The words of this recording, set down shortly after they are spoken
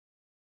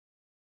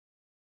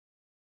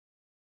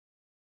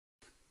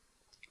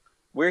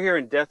We're here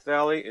in Death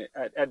Valley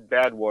at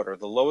Badwater,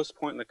 the lowest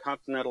point in the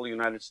continental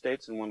United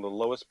States and one of the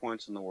lowest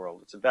points in the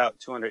world. It's about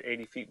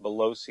 280 feet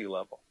below sea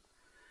level.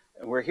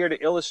 And we're here to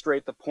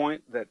illustrate the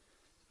point that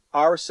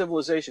our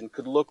civilization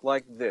could look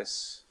like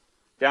this.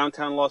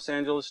 Downtown Los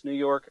Angeles, New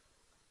York,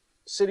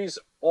 cities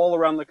all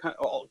around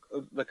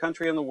the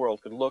country and the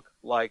world could look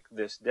like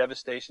this.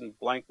 Devastation,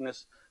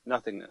 blankness,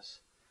 nothingness.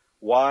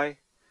 Why?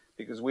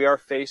 Because we are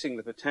facing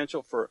the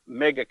potential for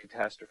mega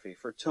catastrophe,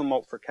 for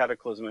tumult, for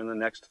cataclysm in the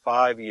next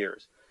 5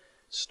 years.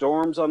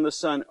 Storms on the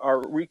sun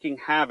are wreaking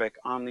havoc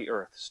on the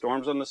earth.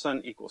 Storms on the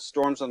sun equals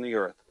storms on the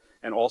earth,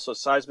 and also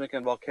seismic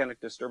and volcanic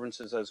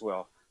disturbances as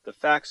well. The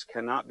facts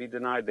cannot be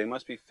denied. They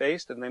must be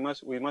faced, and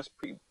we must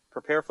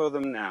prepare for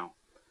them now.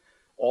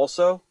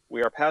 Also,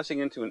 we are passing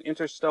into an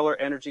interstellar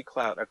energy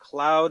cloud, a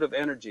cloud of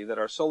energy that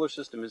our solar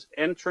system is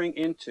entering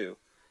into,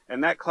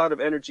 and that cloud of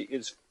energy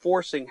is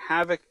forcing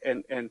havoc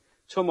and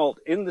tumult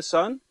in the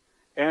sun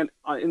and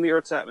in the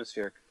Earth's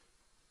atmosphere,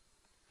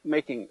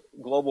 making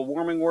global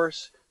warming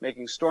worse,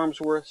 making storms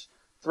worse,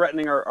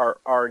 threatening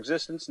our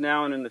existence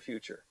now and in the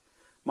future.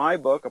 My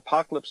book,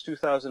 Apocalypse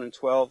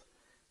 2012,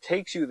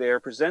 takes you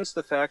there, presents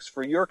the facts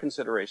for your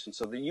consideration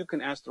so that you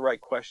can ask the right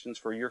questions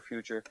for your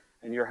future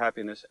and your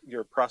happiness,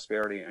 your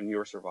prosperity, and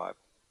your survival.